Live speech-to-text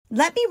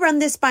Let me run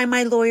this by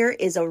my lawyer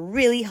is a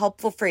really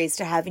helpful phrase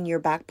to have in your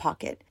back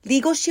pocket.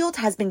 Legal Shield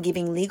has been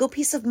giving legal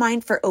peace of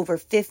mind for over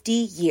 50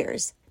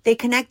 years. They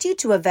connect you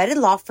to a vetted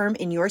law firm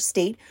in your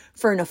state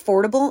for an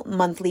affordable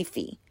monthly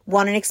fee.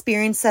 Want an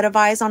experienced set of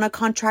eyes on a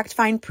contract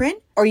fine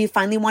print? Or you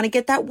finally want to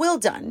get that will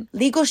done?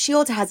 Legal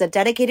Shield has a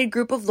dedicated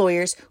group of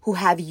lawyers who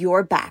have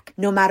your back,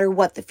 no matter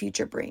what the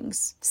future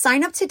brings.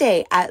 Sign up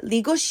today at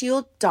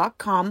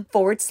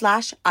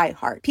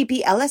LegalShield.com/iHeart.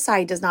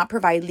 PPLSI does not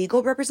provide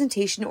legal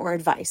representation or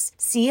advice.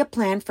 See a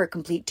plan for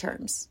complete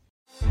terms.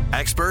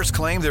 Experts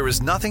claim there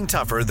is nothing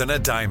tougher than a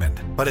diamond.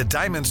 But at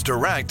Diamonds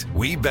Direct,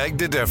 we beg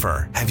to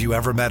differ. Have you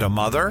ever met a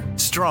mother?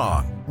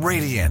 Strong,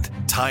 radiant,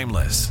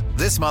 timeless.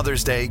 This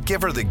Mother's Day,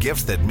 give her the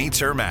gift that meets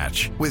her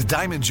match. With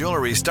diamond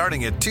jewelry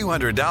starting at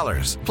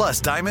 $200. Plus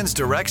Diamonds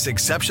Direct's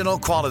exceptional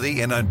quality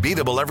and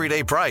unbeatable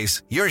everyday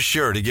price, you're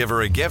sure to give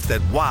her a gift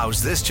that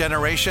wows this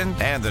generation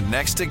and the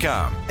next to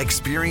come.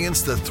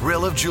 Experience the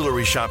thrill of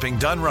jewelry shopping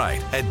done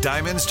right at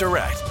Diamonds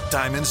Direct.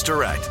 Diamonds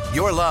Direct.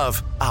 Your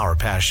love, our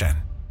passion.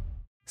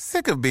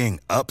 Sick of being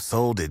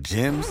upsold at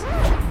gyms?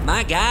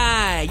 My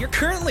guy, you're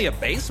currently a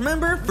base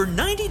member? For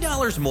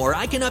 $90 more,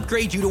 I can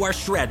upgrade you to our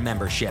Shred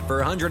membership.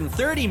 For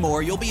 $130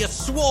 more, you'll be a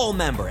Swole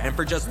member. And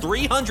for just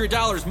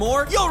 $300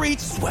 more, you'll reach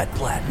Sweat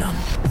Platinum.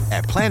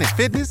 At Planet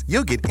Fitness,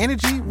 you'll get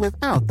energy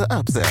without the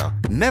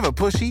upsell. Never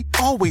pushy,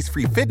 always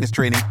free fitness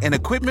training and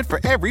equipment for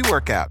every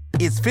workout.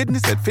 It's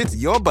fitness that fits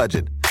your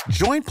budget.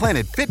 Join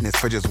Planet Fitness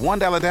for just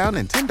 $1 down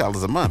and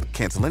 $10 a month.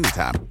 Cancel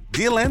anytime.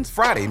 Deal ends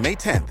Friday, May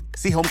 10th.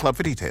 See Home Club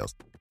for details.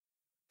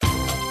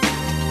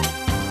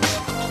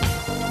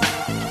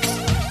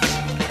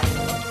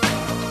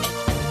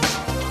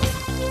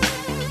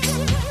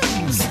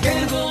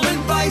 Scandal and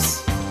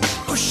vice,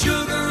 or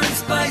sugar and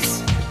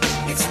spice.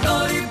 It's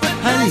naughty but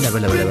nice.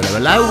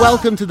 Hello.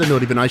 Welcome to the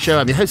Naughty But Nice Show.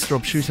 I'm your host,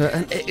 Rob Shooter,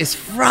 and it is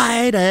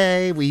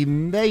Friday. We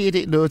made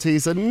it,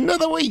 naughties.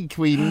 Another week.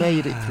 We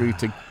made it through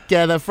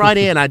together.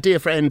 Friday, and our dear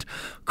friend,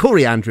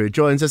 Corey Andrew,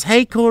 joins us.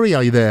 Hey, Corey,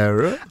 are you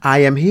there? I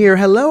am here.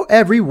 Hello,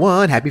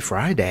 everyone. Happy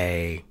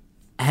Friday.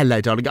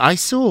 Hello, darling. I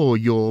saw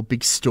your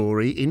big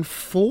story in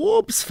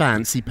Forbes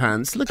Fancy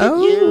Pants. Look at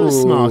you,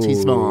 smarty.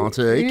 Yeah.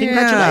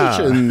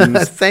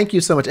 Congratulations. Thank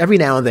you so much. Every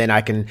now and then I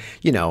can,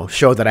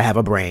 show that I have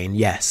a brain.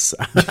 Yes,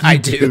 I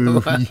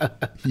do.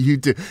 You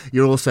do.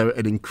 You're also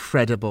an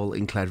incredible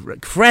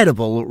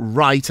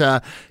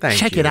writer.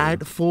 Check it out,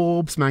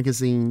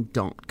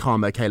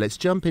 ForbesMagazine.com. Okay, let's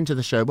jump into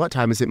the show. What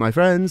time is it, my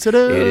friends? It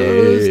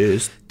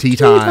is tea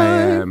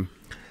time.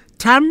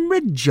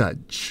 Tamra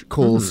Judge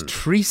calls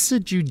Teresa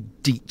Giudice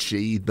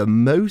the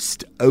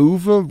most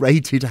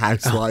overrated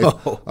housewife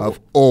of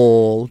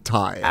all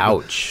time.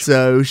 Ouch.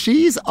 So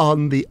she's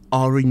on the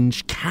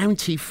Orange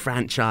County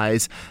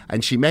franchise,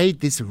 and she made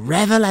this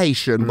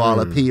revelation while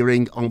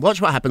appearing on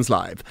Watch What Happens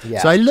Live.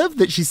 Yeah. So I love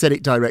that she said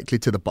it directly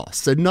to the boss.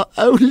 So not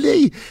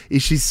only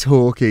is she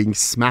talking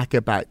smack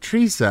about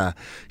Teresa,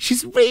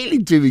 she's really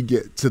doing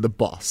it to the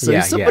boss. So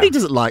if somebody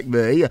doesn't like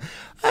me,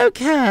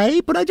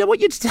 okay, but I don't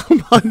want you to tell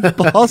my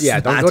boss. Yeah,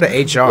 don't go to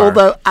HR.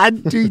 Although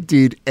Andy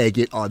did egg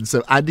it on.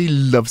 So Andy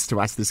loves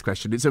to ask this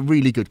question. It's a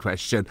really good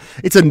question.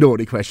 It's a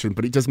naughty question,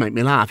 but it does make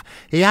me laugh.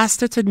 He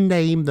asked her to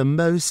name the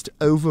most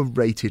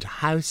overrated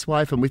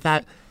housewife, and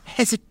without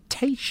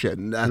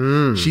hesitation,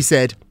 she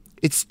said,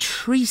 it's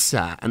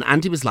Teresa. And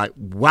Andy was like,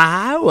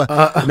 wow.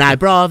 Now,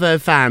 Bravo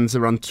fans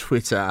are on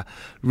Twitter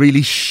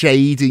really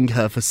shading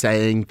her for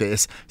saying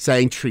this,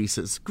 saying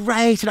Teresa's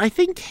great. And I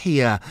think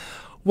here,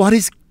 what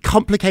is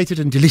complicated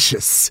and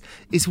delicious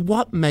is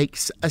what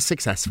makes a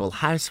successful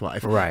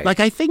housewife. Right.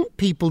 Like, I think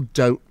people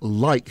don't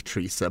like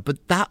Teresa,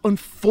 but that,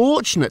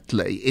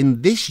 unfortunately,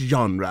 in this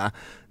genre,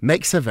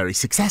 makes her very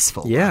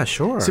successful. Yeah,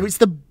 sure. So it's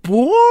the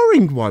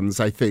boring ones,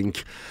 I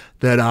think,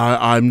 that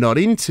I'm not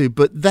into,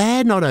 but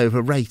they're not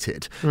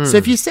overrated. So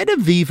if you said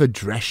Aviva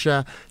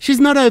Drescher,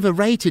 she's not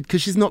overrated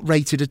because she's not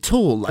rated at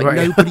all.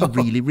 Like, nobody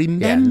really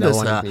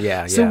remembers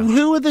her. So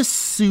who are the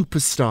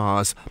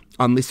superstars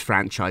on this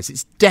franchise?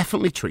 It's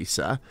definitely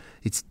Teresa.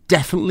 It's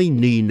definitely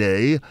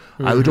Nene.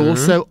 I would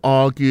also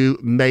argue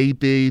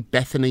maybe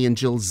Bethany and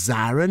Jill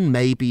Zarin,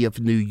 maybe of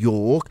New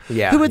York.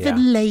 Who are the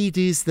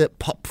ladies that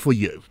pop for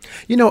you?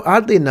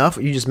 Oddly enough,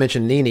 you just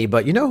mentioned Nene,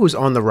 but who's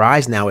on the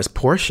rise now is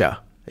Portia.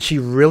 She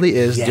really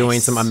is doing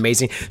some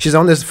amazing... She's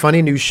on this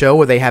funny new show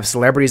where they have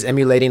celebrities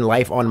emulating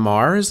life on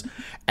Mars,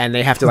 and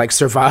they have to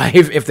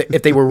survive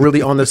if they were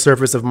really on the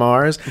surface of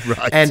Mars.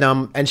 Right.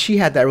 And she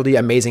had that really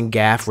amazing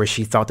gaffe where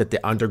she thought that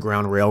the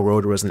Underground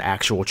Railroad was an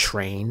actual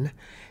train.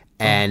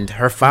 And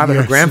her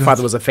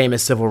grandfather was a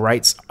famous civil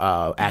rights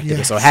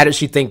activist. So how did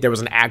she think there was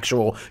an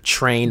actual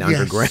train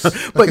underground?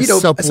 But a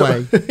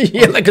subway.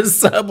 Like a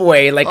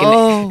subway, in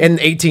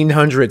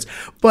 1800s.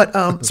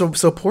 But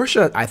so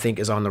Portia, I think,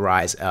 is on the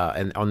rise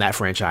and on that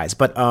franchise.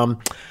 But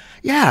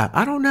Yeah,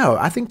 I don't know.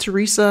 I think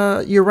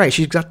Teresa, you're right.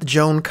 She's got the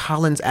Joan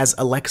Collins as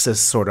Alexis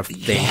sort of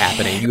thing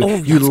happening.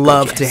 You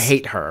love to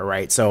hate her,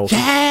 right? So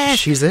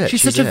she's it.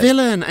 She's such a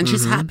villain, and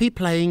she's happy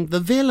playing the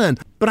villain.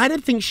 But I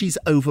don't think she's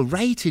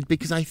overrated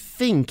because I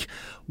think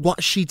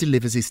what she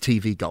delivers is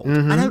TV gold.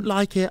 I don't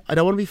like it. I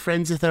don't want to be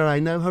friends with her. I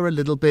know her a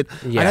little bit.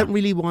 I don't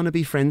really want to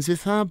be friends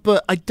with her,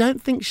 but I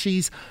don't think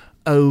she's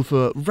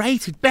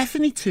overrated.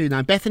 Bethany too.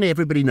 Now, Bethany,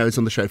 everybody knows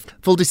on the show.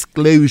 Full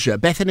disclosure,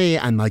 Bethany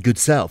and my good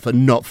self are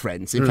not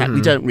friends. In fact,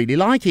 we don't really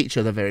like each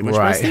other very much.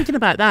 But I was thinking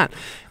about that.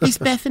 Is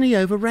Bethany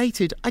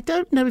overrated? I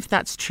don't know if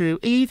that's true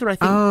either. I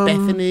think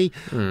Bethany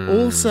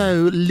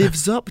also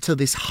lives up to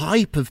this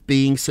hype of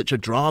being such a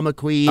drama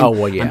queen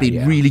and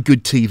being really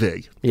good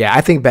TV. Yeah, I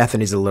think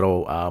Bethany's a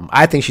little,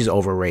 I think she's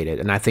overrated.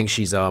 And I think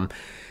she's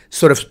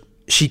sort of,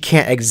 she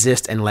can't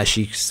exist unless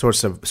she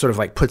sort of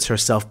like puts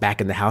herself back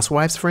in the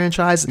Housewives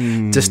franchise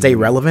to stay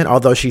relevant,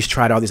 although she's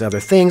tried all these other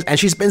things and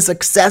she's been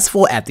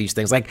successful at these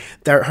things. Like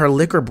her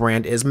liquor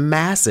brand is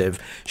massive.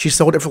 She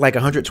sold it for like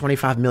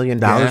 $125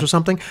 million or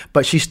something,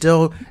 but she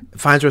still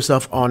finds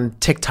herself on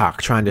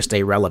TikTok trying to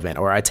stay relevant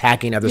or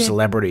attacking other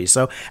celebrities.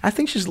 So I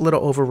think she's a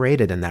little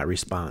overrated in that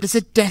response. There's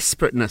a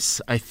desperateness,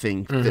 I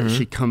think, that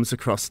she comes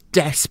across.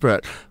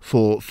 Desperate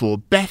for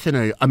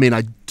Bethany. I mean,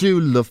 I do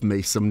love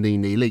me some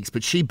Nene Leakes,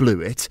 but she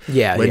blew it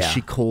when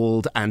she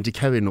called Andy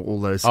Cohen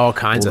all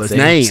kinds of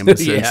names.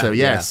 And so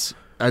yes.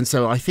 And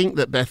so I think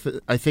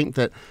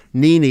that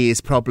Nene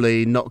is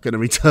probably not going to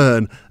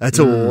return at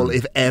all,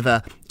 if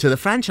ever, to the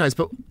franchise.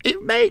 But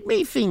it made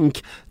me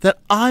think that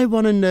I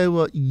want to know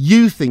what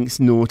you think's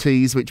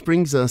naughties, which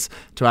brings us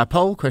to our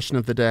poll question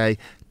of the day.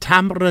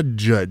 Tamara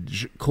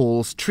Judge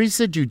calls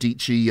Teresa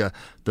Giudice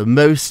the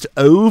most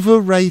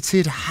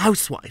overrated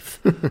housewife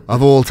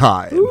of all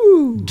time.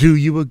 Ooh. Do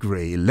you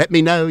agree? Let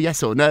me know,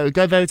 yes or no.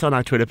 Go vote on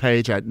our Twitter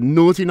page at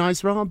Naughty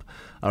Nice Rob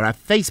or our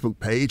Facebook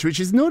page, which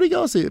is Naughty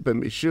Gossip,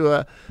 and be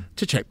sure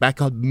to check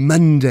back on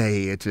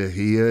Monday to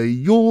hear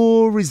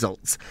your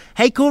results.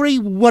 Hey, Corey,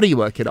 what are you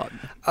working on?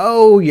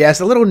 Oh,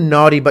 yes, a little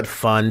naughty but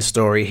fun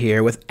story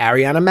here with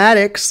Ariana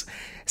Madix.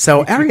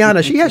 So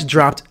Ariana, she has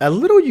dropped a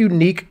little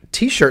unique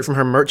t-shirt from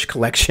her merch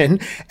collection,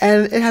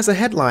 and it has a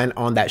headline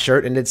on that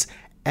shirt, and it's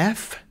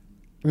F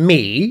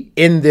me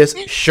in this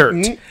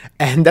shirt.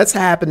 And that's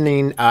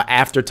happening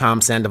after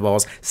Tom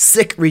Sandoval's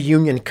sick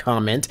reunion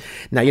comment.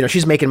 Now,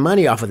 she's making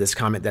money off of this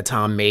comment that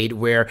Tom made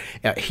where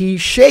he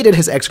shaded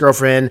his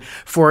ex-girlfriend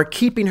for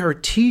keeping her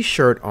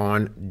t-shirt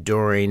on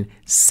during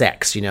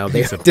sex. He's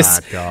a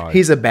bad guy.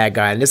 He's a bad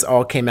guy. And this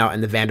all came out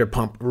in the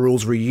Vanderpump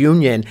Rules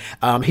reunion.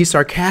 He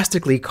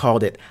sarcastically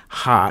called it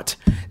hot,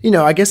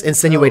 I guess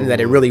insinuating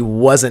that it really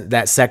wasn't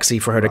that sexy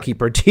for her to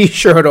keep her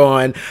t-shirt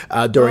on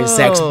during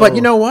sex. But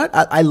you know what?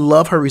 I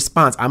love her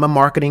response. I'm a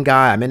marketing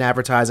guy. I'm in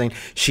advertising.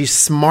 She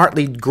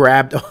smartly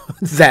grabbed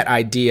that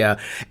idea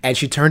and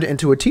she turned it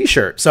into a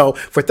t-shirt. So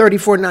for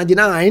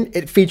 $34.99,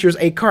 it features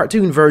a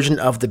cartoon version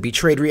of the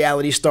betrayed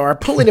reality star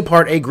pulling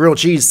apart a grilled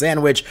cheese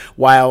sandwich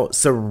while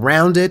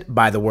surrounded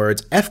by the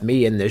words F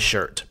me in this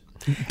shirt.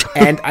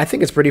 And I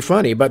think it's pretty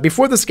funny. But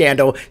before the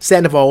scandal,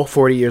 Sandoval,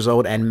 40 years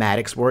old, and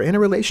Madix were in a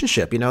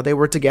relationship. They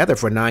were together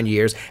for 9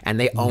 years and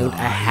they owned a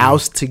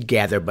house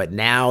together. But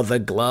now the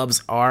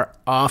gloves are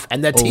off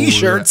and the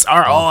t-shirts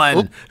are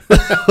on.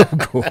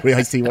 Corey,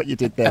 I see what you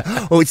did there.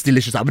 Oh, it's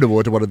delicious. I'm going to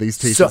order one of these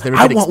t-shirts. So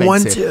I want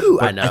one too.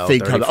 I know.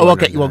 I'll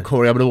get you one,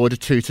 Corey. I'm going to order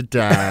 2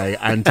 today.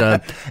 And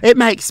it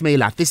makes me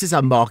laugh. This is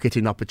a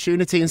marketing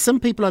opportunity. And some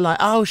people are like,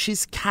 oh,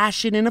 she's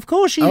cashing in. Of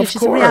course she is.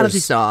 She's a reality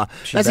star.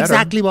 That's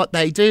exactly what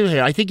they do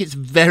here. I think it's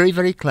very,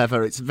 very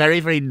clever. It's very,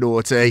 very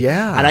naughty.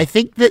 Yeah. And I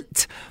think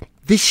that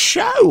this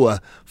show,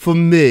 for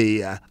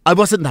me, I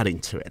wasn't that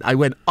into it. I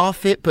went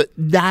off it, but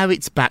now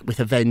it's back with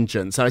a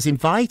vengeance. I was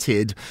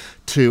invited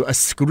to a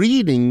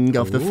screening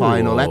of the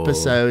final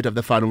episode of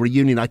the final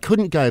reunion. I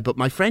couldn't go, but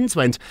my friends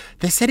went.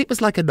 They said it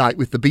was like a night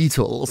with the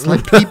Beatles.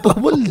 Like people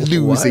were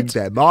losing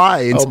their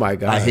minds. Oh my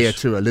gosh. I hear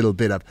too a little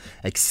bit of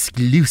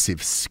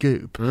exclusive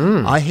scoop.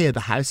 I hear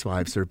the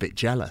Housewives are a bit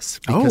jealous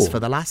because for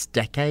the last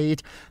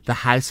decade, the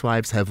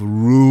Housewives have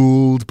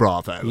ruled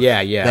Bravo.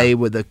 Yeah. They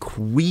were the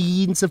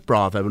queens of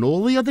Bravo, and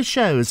all the other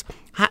shows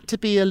had to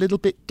be a little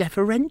bit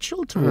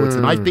deferential towards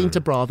them. I've been to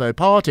Bravo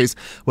parties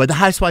where the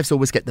Housewives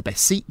always get the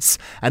best seats,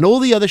 and all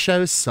the other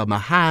shows, Summer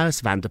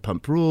House,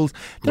 Vanderpump Rules,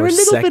 they're a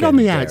little bit on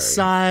the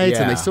outside,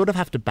 and they sort of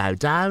have to bow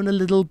down a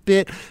little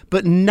bit.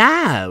 But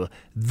now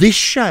this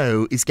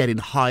show is getting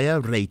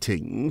higher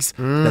ratings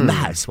than the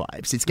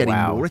Housewives. It's getting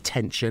more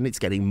attention. It's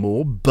getting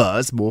more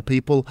buzz. More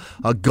people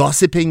are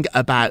gossiping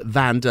about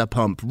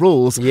Vanderpump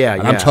Rules.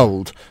 And I'm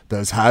told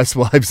those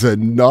Housewives are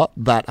not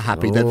that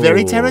happy. They're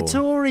very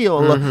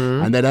territorial,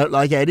 and they don't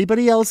like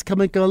anybody else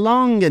coming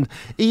along. And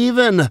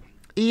even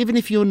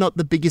if you're not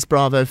the biggest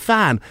Bravo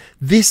fan,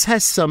 this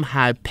has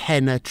somehow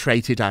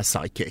penetrated our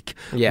psychic.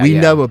 We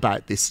know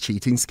about this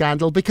cheating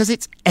scandal because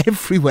it's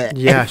everywhere.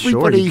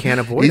 Everybody you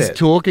can't avoid it. Is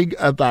talking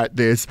about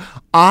this.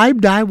 I'm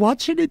now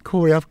watching it,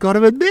 Corey. I've got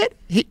to admit,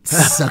 It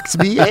sucked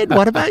me in.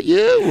 What about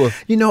you?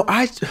 You know,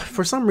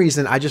 for some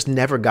reason I just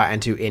never got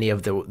into any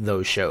of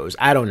those shows.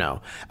 I don't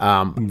know.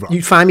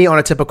 You find me on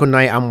a typical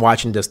night, I'm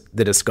watching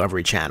the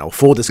Discovery Channel.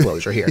 Full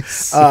disclosure here.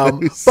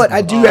 But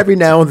I do every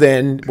now and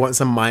then want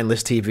some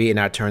mindless TV, and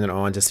I turn it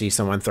on to see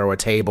someone throw a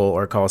table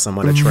or call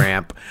someone a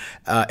tramp.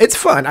 It's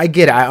fun. I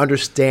get it. I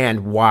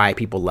understand why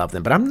people love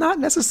them, but I'm not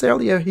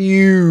necessarily a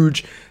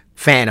huge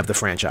fan of the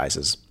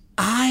franchises.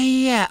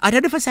 I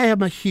don't know if I say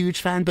I'm a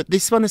huge fan, but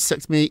this one has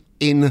sucked me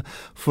in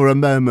for a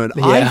moment.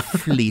 Yeah.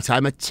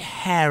 I'm a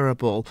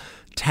terrible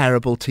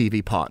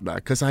TV partner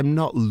because I'm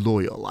not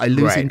loyal. I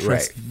lose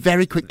interest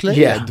very quickly.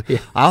 Yeah.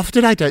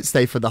 Often I don't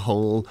stay for the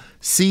whole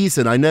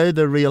season. I know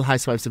the Real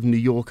Housewives of New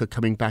York are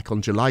coming back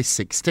on July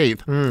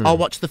 16th. I'll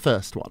watch the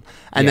first one,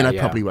 and then I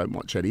probably won't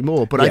watch any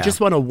more. But I just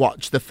want to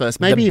watch the first,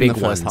 maybe even the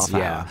first half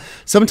hour.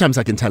 Sometimes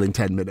I can tell in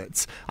 10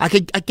 minutes. I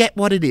get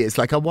what it is.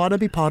 Like, I want to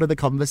be part of the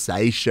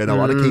conversation. I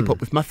want to keep up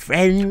with my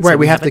friends. Right,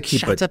 we have to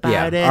keep it.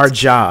 About it. Our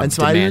job and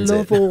so I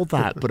love all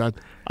that, but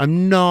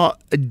I'm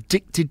not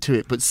addicted to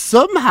it. But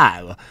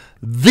somehow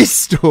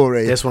this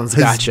one's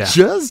gotcha.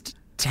 Just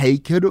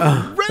taken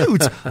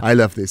root. I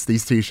love this.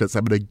 These t-shirts.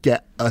 I'm going to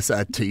get us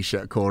a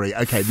t-shirt, Corey.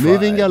 Okay,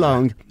 moving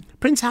along.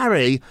 Prince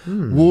Harry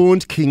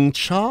warned King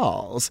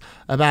Charles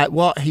about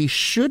what he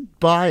should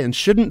buy and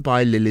shouldn't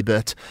buy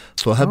Lilibet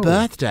for her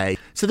birthday.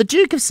 So the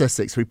Duke of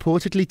Sussex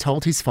reportedly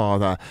told his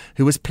father,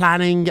 who was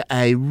planning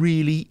a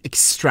really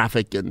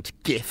extravagant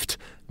gift,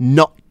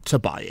 not to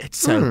buy it.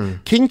 So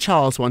King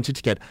Charles wanted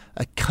to get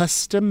a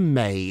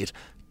custom-made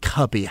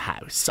cubby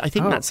house. I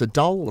think that's a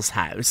doll's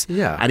house.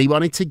 Yeah. And he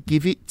wanted to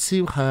give it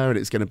to her, and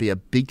it's going to be a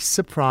big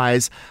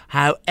surprise.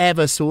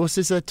 However,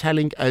 sources are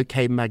telling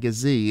OK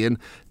Magazine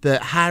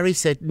that Harry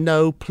said,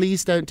 no,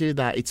 please don't do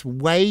that. It's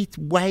way,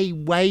 way,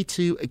 way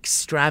too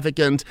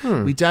extravagant.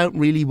 We don't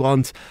really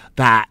want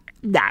that.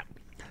 Now,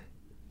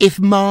 if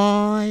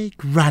my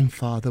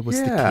grandfather was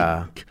the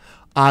king,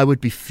 I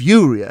would be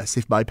furious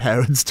if my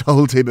parents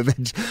told him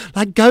eventually,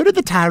 like, go to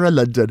the Tower of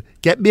London,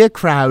 get me a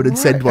crown and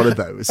send one of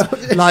those.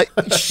 Like,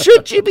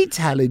 should you be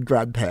telling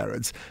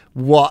grandparents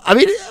what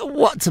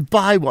to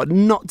buy, what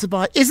not to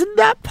buy? Isn't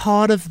that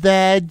part of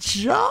their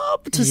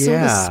job to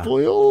sort of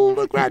spoil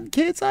the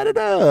grandkids? I don't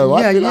know.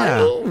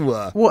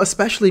 Like, well,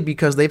 especially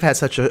because they've had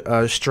such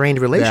a strained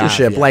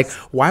relationship. Like,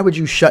 why would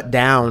you shut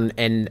down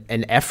an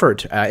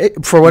effort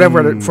for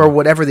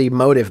whatever the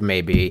motive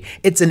may be?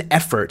 It's an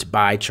effort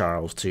by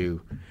Charles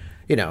to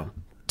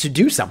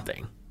do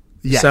something.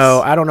 Yes.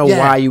 So I don't know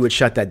why you would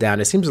shut that down.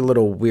 It seems a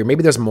little weird.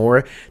 Maybe there's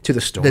more to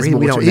the story.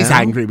 He's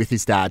angry with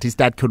his dad. His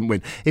dad couldn't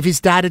win. If his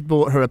dad had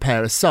bought her a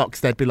pair of socks,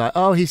 they'd be like,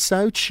 oh, he's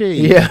so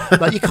cheap. Yeah.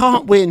 Like, you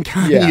can't win,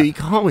 can you? You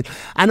can't win.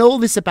 And all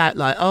this about,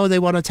 like, oh, they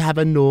want her to have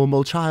a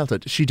normal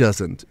childhood. She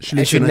doesn't. She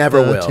lives in a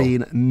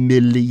 $13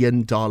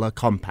 million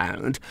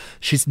compound.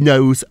 She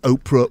knows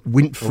Oprah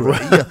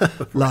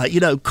Winfrey.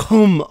 Like,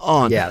 come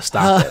on. Yeah,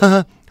 stop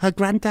it. Her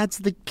granddad's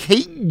the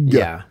king.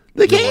 Yeah.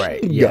 The king.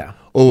 Right. Yeah.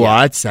 Oh, yeah.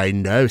 I'd say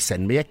no.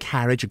 Send me a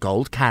carriage, a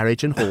gold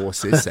carriage and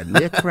horses. Send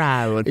me a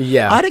crown.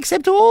 I'd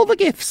accept all the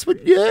gifts,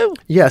 wouldn't you?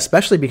 Yeah,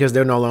 especially because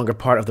they're no longer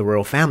part of the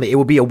royal family. It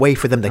would be a way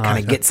for them to kind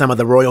of get some of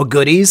the royal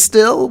goodies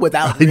still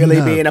without really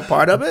being a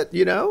part of it,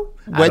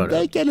 When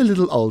they get a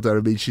little older,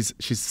 I mean, she's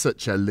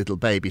such a little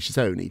baby. She's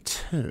only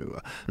 2.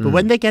 But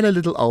when they get a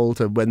little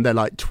older, when they're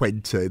like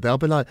 20, they'll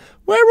be like,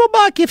 where are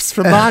my gifts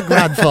from my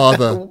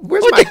grandfather?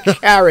 Where's my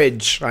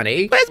carriage,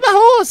 honey? Where's my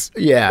horse?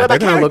 Yeah, they're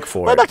going to look for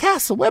it. Where's my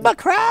castle? Where's my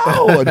crown?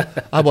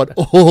 I want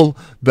all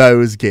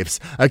those gifts.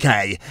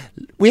 Okay,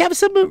 we have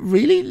some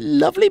really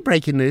lovely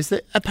breaking news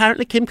that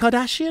apparently Kim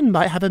Kardashian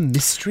might have a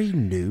mystery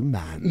new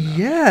man.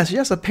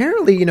 Yes.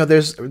 Apparently,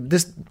 there's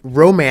this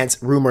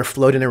romance rumor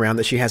floating around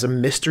that she has a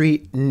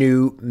mystery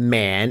new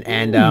man,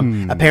 and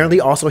apparently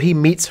also he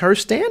meets her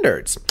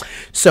standards.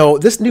 So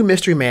this new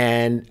mystery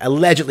man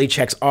allegedly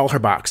checks all her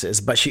boxes,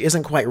 but she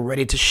isn't quite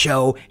ready to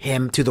show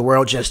him to the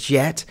world just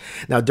yet.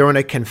 Now, during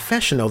a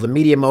confessional, the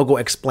media mogul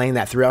explained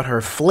that throughout her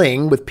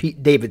fling with Pete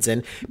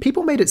Davidson,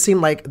 people made it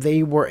seem like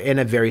they were in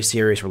a very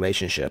serious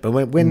relationship. And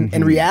when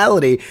in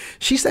reality,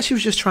 she said she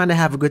was just trying to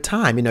have a good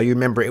time. You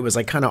remember it was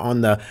like kind of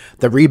on the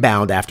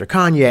rebound after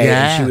Kanye,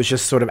 and she was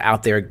just sort of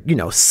out there,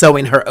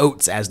 sowing her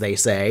oats, as they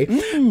say.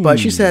 But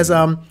she says,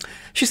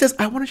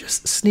 I want to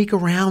just sneak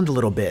around a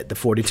little bit, the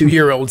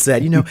 42-year-old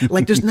said.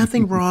 Like, there's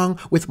nothing wrong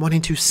with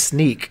wanting to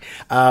sneak.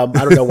 I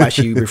don't know why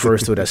she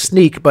refers to it as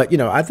sneak, but,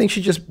 I think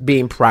she's just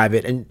being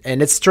private. And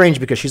it's strange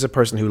because she's a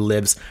person who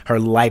lives her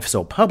life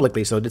so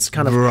publicly. So it's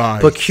kind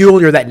of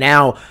peculiar that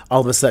now, all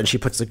of a sudden, she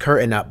puts the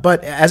curtain up.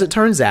 But as it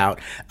turns out,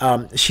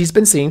 she's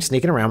been seen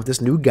sneaking around with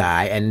this new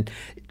guy. And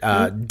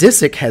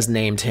Disick has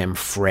named him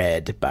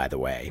Fred, by the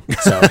way.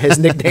 So his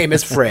nickname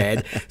is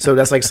Fred. So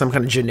that's like some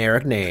kind of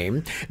generic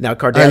name. Now,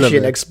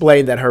 Kardashian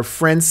explained that her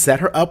friend set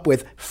her up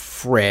with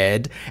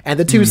Fred, and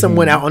the two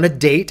went out on a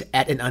date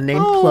at an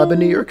unnamed club in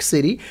New York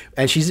City.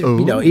 And she's,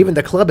 even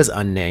the club is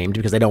unnamed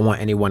because they don't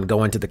want anyone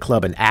going to the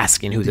club and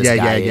asking who this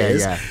guy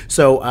is. Yeah.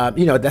 So,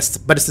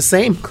 but it's the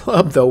same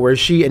club though where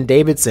she and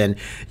Davidson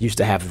used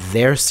to have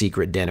their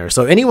secret dinner.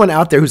 So anyone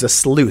out there who's a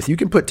sleuth, you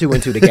can put two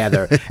and two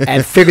together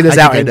and figure this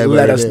out and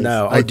let us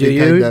know. Oh, do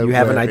you? You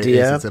have an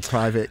idea? It's a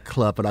private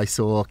club, and I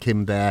saw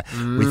Kim there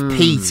with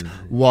Pete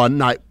one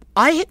night.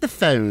 I hit the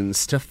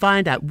phones to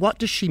find out what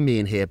does she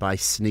mean here by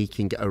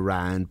sneaking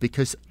around,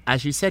 because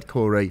as you said,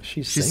 Corey,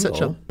 she's such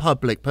a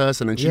public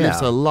person and she lives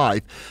her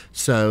life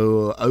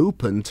so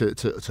open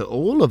to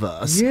all of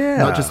us,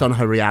 not just on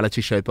her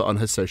reality show but on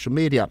her social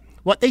media.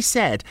 What they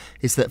said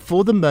is that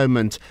for the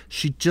moment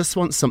she just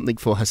wants something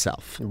for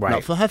herself,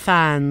 not for her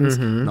fans,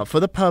 not for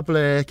the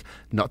public,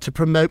 not to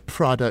promote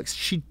products.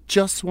 She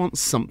just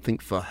wants something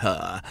for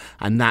her,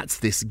 and that's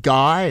this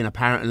guy, and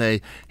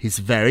apparently he's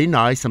very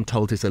nice. I'm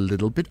told he's a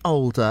little bit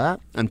older.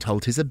 I'm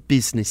told he's a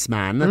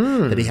businessman,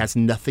 that he has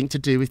nothing to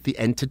do with the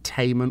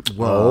entertainment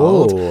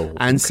world.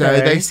 So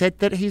they said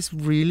that he's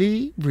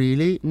really,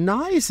 really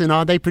nice. And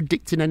are they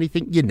predicting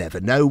anything? You never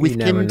know with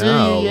Kim, do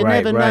you? You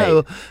never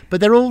know. But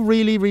they're all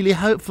really, really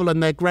hopeful,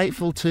 and they're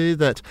grateful too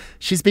that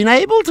she's been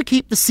able to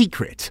keep the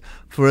secret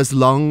for as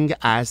long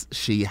as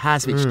she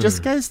has, which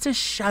just goes to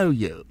show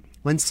you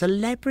when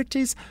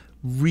celebrities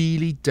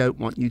really don't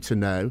want you to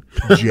know,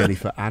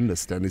 Jennifer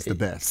Aniston is the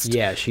best.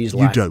 Yeah, she's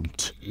like... You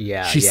don't.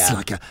 Yeah, she's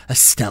like a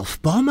stealth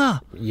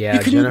bomber. Yeah, you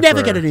can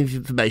never get any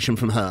information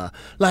from her.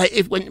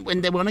 Like,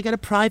 when they want to go to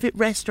private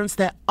restaurants,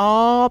 there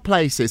are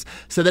places.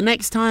 So the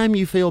next time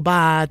you feel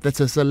bad that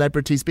a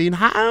celebrity's been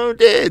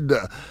hounded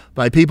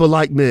by people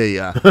like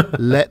me,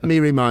 let me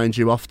remind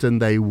you, often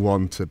they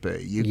want to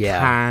be. You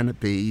can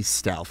be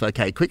stealth.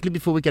 Okay, quickly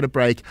before we get a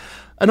break,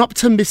 an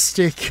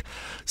optimistic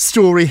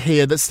story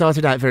here that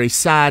started out very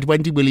sad.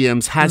 Wendy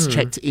Williams has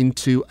checked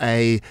into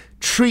a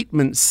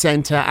treatment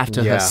centre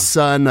after her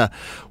son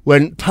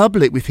went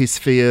public with his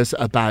fears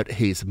about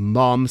his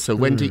mom. So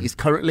Wendy is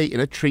currently in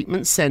a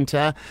treatment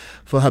centre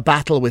for her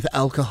battle with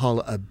alcohol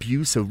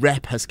abuse. A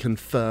rep has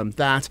confirmed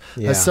that.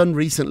 Her son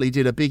recently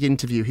did a big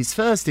interview, his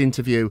first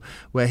interview,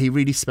 where he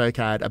really spoke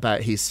out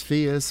about his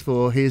fears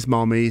for his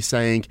mommy,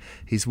 saying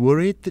he's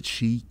worried that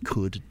she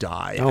could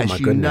die. Oh, as my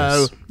you goodness.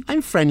 know,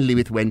 I'm friendly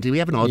with Wendy. We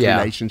have an odd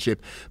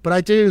relationship, but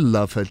I do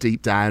love her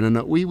deep down, and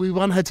we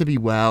want her to be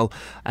well.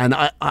 And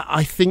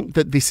I think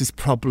that this is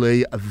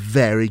probably a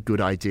very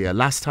good idea.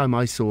 Last time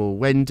I saw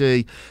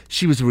Wendy,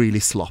 she was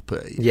really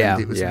sloppy. Yeah,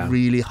 and it was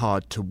really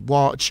hard to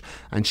watch,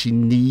 and she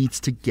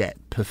needs to get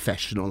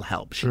professional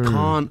help. She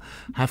can't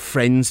have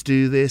friends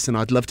do this, and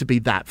I'd love to be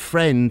that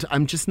friend.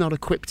 I'm just not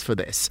equipped for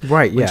this.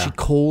 Right, when she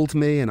called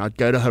me and I'd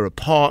go to her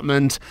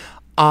apartment,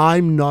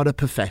 I'm not a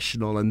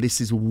professional, and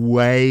this is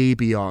way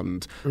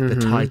beyond the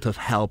type of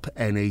help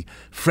any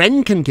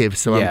friend can give.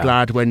 So I'm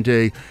glad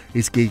Wendy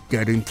is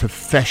getting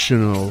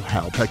professional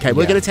help. Okay,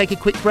 we're going to take a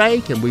quick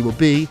break, and we will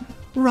be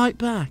right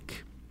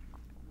back.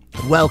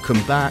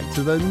 Welcome back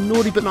to the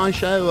Naughty But Nice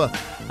Show.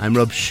 I'm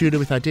Rob Shooter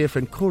with our dear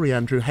friend Corey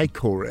Andrew. Hey,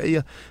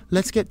 Corey,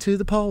 let's get to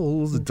the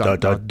polls.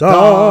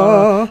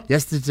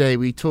 Yesterday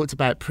we talked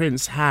about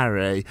Prince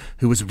Harry,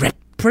 who was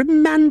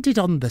reprimanded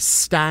on the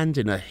stand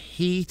in a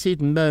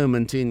heated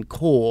moment in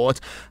court.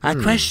 Our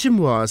question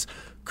was,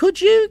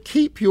 could you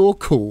keep your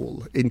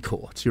cool in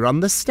court? You're on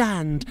the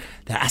stand.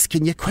 They're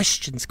asking you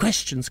questions.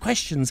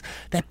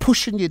 They're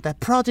pushing you. They're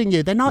prodding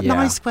you. They're not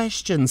nice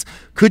questions.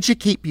 Could you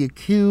keep your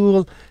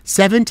cool?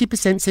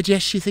 70% said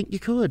yes, you think you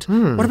could.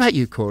 What about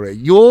you, Corey?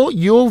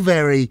 You're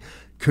very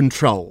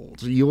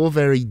controlled. You're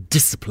very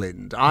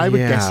disciplined. I would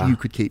guess you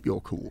could keep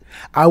your cool.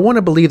 I want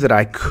to believe that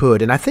I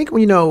could. And I think,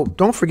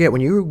 don't forget, when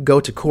you go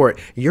to court,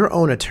 your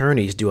own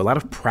attorneys do a lot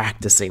of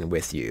practicing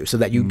with you so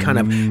that you kind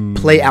of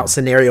play out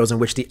scenarios in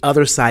which the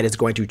other side is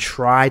going to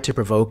try to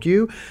provoke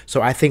you.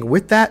 So I think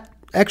with that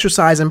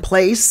exercise in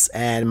place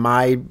and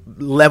my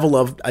level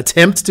of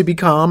attempt to be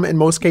calm in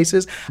most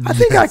cases, I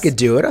think I could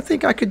do it. I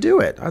think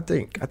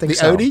the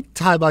only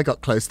time I got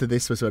close to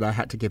this was when I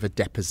had to give a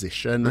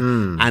deposition,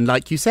 and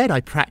like you said,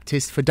 I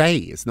practiced for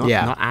days, not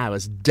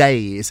hours,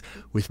 days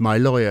with my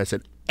lawyers,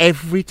 and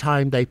every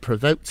time they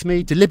provoked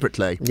me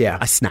deliberately,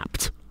 I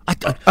snapped. I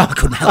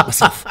couldn't help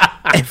myself.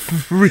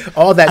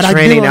 All that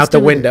training out the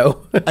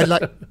window.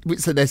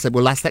 So they said,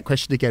 well, ask that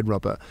question again,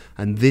 Robert.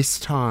 And this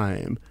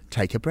time,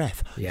 take a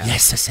breath.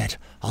 Yes, I said,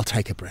 I'll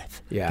take a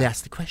breath. They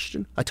asked the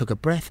question. I took a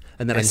breath,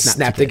 and then I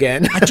snapped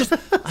again. I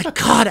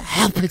can't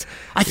help it.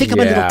 I think I'm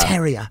a little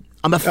terrier.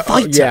 I'm a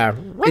fighter.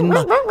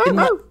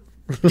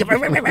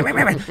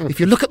 If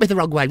you look at me the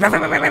wrong way.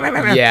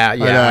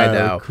 I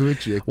know.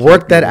 Could you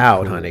work that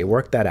out, honey?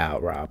 Work that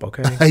out, Rob,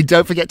 okay? Hey,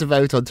 don't forget to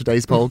vote on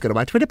today's poll. Go to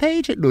my Twitter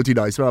page at Naughty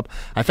Nice Rob,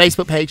 our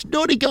Facebook page,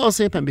 Naughty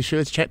Gossip, and be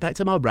sure to check back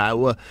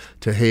tomorrow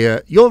to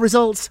hear your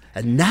results.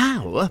 And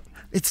now,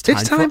 It's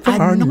time for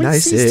our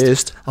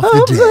nicest of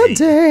the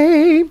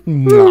day.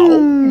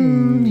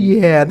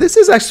 Yeah, this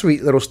is a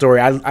sweet little story.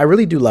 I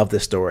really do love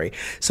this story.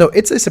 So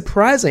it's a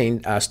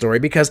surprising story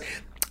because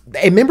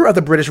a member of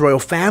the British royal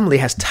family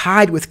has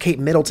tied with Kate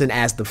Middleton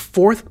as the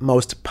 4th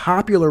most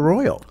popular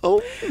royal.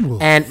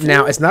 And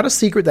now it's not a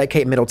secret that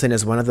Kate Middleton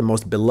is one of the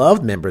most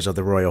beloved members of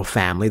the royal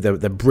family,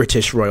 the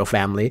British royal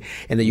family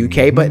in the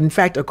UK. But in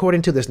fact,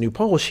 according to this new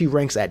poll, she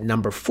ranks at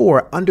number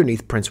 4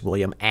 underneath Prince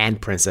William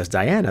and Princess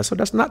Diana. So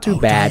that's not too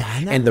bad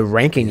in the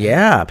ranking.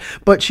 Yeah.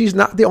 But she's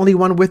not the only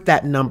one with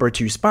that number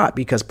 2 spot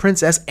because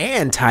Princess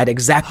Anne tied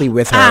exactly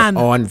with her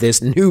on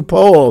this new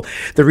poll.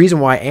 The reason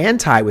why Anne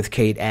tied with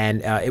Kate,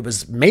 and it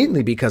was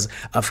mainly because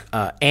of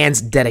Anne's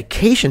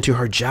dedication to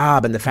her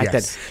job and the fact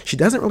that she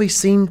doesn't really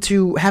seem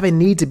to have a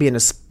need to be in a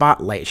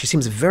spotlight. She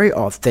seems very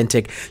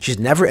authentic. She's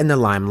never in the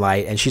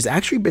limelight, and she's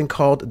actually been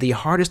called the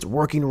hardest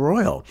working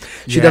royal.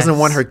 She doesn't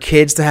want her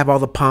kids to have all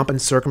the pomp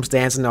and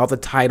circumstance and all the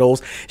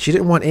titles. She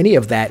didn't want any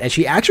of that, and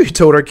she actually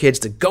told her kids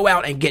to go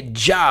out and get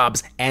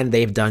jobs, and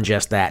they've done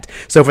just that.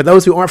 So for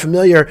those who aren't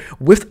familiar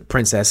with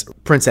Princess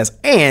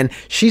Anne,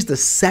 she's the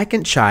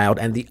 2nd child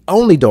and the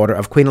only daughter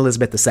of Queen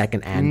Elizabeth II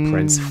and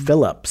Prince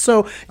Philip.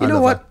 So, you know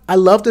what? I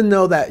love to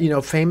know that,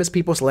 famous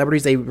people,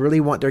 celebrities, they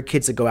really want their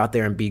kids to go out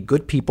there and be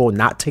good people,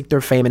 not take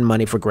their fame and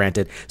money for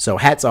granted. So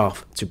hats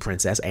off to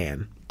Princess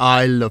Anne.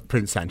 I love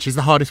Prince Anne. She's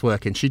the hardest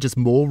working. She does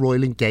more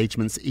royal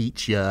engagements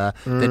each year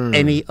than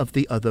any of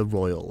the other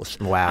royals.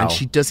 Wow. And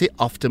she does it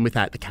often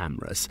without the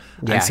cameras.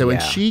 And so when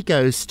she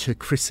goes to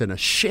christen a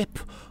ship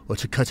or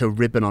to cut a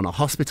ribbon on a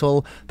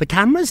hospital, the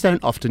cameras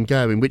don't often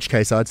go, in which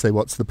case I'd say,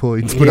 what's the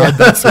point? But I'm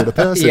that sort of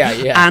person.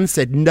 Anne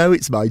said, no,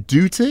 it's my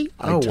duty.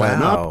 I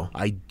turn up.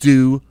 I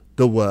do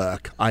the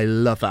work. I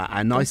love her.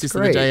 Our nicest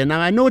of the day, and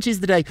now our naughty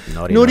of the day.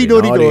 Naughty.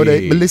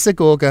 Melissa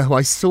Gorga, who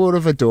I sort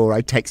of adore.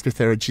 I text with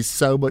her, and she's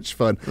so much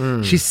fun.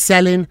 She's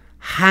selling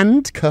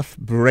handcuff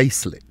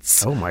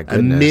bracelets. Oh my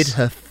goodness! Amid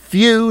her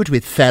feud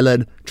with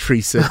felon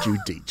Teresa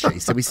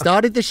Giudice. So we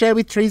started the show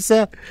with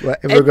Teresa.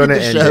 We're going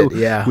to end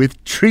it,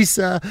 with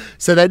Teresa.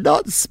 So they're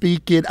not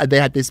speaking, and they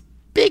had this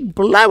big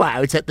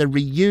blowout at the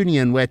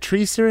reunion where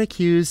Teresa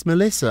accused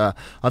Melissa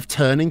of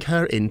turning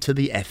her into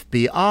the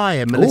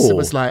FBI. And Melissa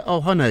was like,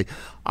 oh, honey,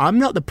 I'm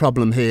not the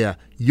problem here.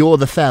 You're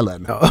the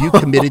felon. You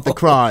committed the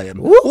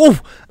crime.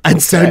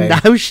 And so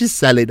now she's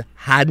selling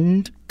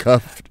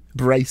handcuffed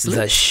bracelets.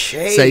 The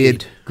shade.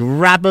 Saying,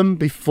 grab them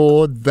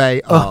before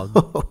they are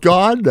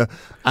gone.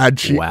 And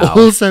she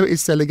also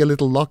is selling a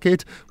little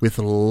locket with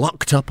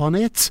locked up on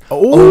it.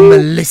 Oh,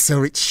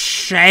 Melissa, it's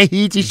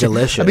shady.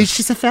 Delicious. I mean,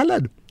 she's a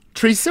felon.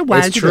 Teresa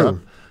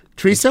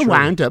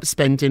wound up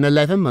spending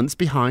 11 months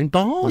behind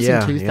bars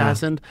in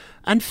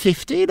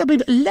 2015. I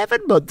mean,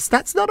 11 months,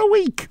 that's not a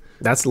week.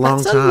 That's a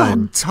long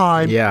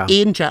time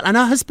in jail. And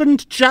her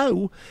husband,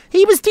 Joe,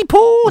 he was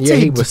deported. Yeah,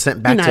 he was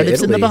sent back to Italy.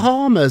 Lives in the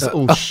Bahamas.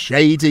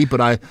 Shady,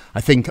 but I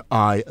think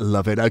I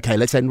love it. Okay,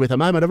 let's end with a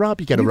moment of rub.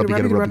 You get a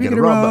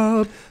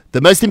rub. The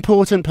most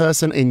important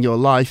person in your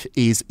life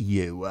is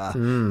you.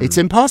 It's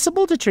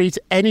impossible to treat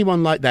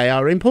anyone like they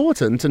are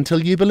important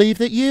until you believe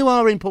that you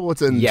are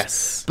important.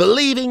 Yes.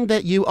 Believing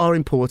that you are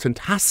important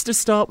has to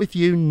start with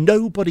you,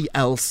 nobody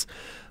else.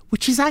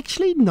 Which is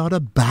actually not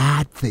a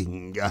bad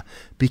thing,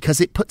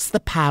 because it puts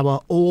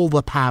all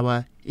the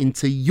power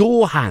into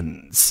your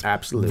hands.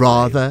 Absolutely.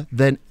 Rather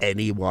than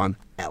anyone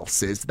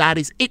else's. That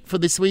is it for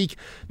this week.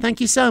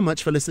 Thank you so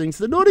much for listening to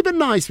the Naughty But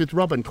Nice with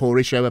Rob and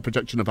Corey show, a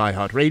production of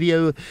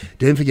iHeartRadio.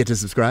 Don't forget to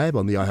subscribe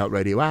on the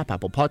iHeartRadio app,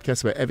 Apple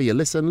Podcasts, wherever you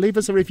listen. Leave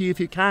us a review if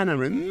you can. And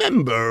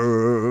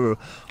remember,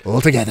 all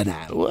together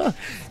now,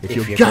 if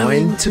you're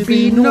going to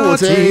be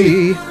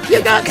naughty,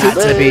 you got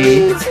to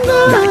be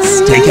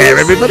nice. Take care,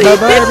 everybody.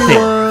 Bye-bye,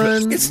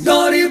 everyone. It's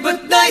Naughty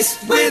But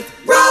Nice with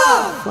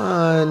Rob.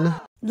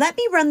 Fun. Let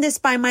me run this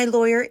by my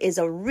lawyer is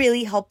a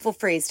really helpful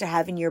phrase to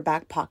have in your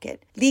back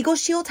pocket. Legal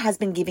Shield has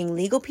been giving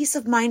legal peace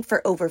of mind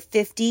for over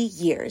 50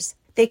 years.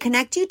 They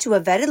connect you to a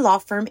vetted law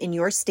firm in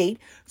your state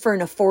for an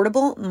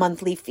affordable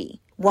monthly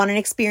fee. Want an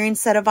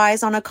experienced set of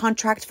eyes on a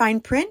contract fine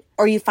print?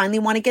 Or you finally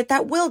want to get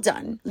that will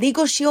done?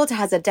 Legal Shield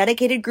has a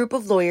dedicated group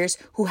of lawyers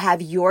who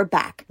have your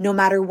back, no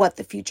matter what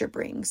the future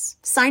brings.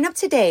 Sign up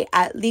today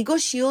at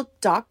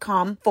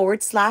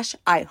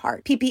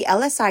LegalShield.com/iHeart.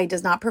 PPLSI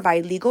does not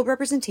provide legal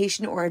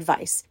representation or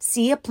advice.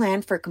 See a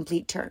plan for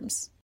complete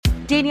terms.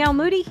 Danielle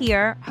Moody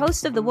here,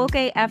 host of the Woke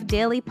AF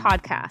Daily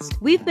podcast.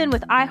 We've been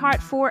with iHeart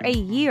for a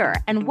year,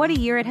 and what a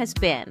year it has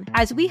been.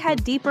 As we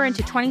head deeper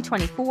into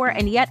 2024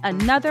 and yet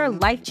another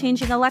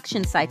life-changing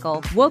election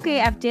cycle, Woke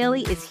AF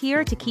Daily is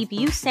here to keep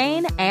you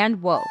sane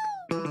and woke.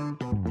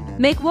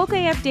 Make Woke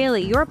AF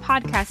Daily your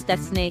podcast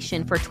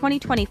destination for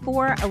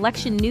 2024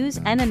 election news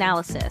and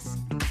analysis.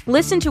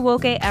 Listen to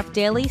Woke AF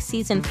Daily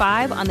Season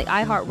 5 on the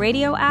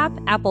iHeartRadio app,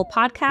 Apple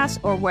Podcasts,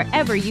 or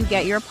wherever you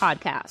get your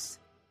podcasts.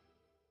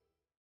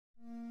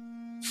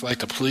 It's like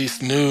the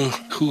police knew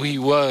who he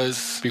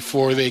was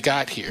before they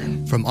got here.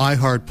 From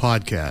iHeart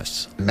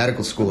Podcasts. The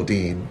medical school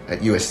dean at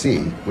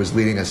USC was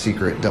leading a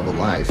secret double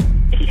life.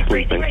 Is she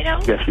breathing right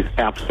now? Yes, she's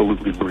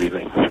absolutely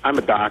breathing. I'm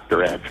a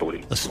doctor,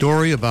 actually. A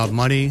story about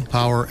money,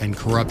 power, and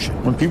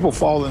corruption. When people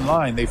fall in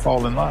line, they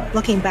fall in line.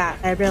 Looking back,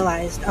 I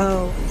realized,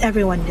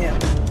 everyone knew.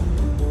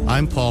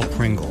 I'm Paul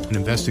Pringle, an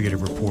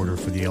investigative reporter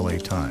for the LA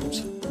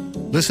Times.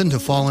 Listen to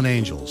Fallen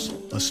Angels,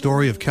 a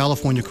story of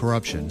California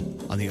corruption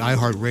on the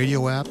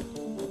iHeartRadio app,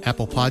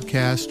 Apple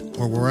Podcast,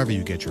 or wherever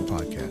you get your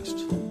podcasts.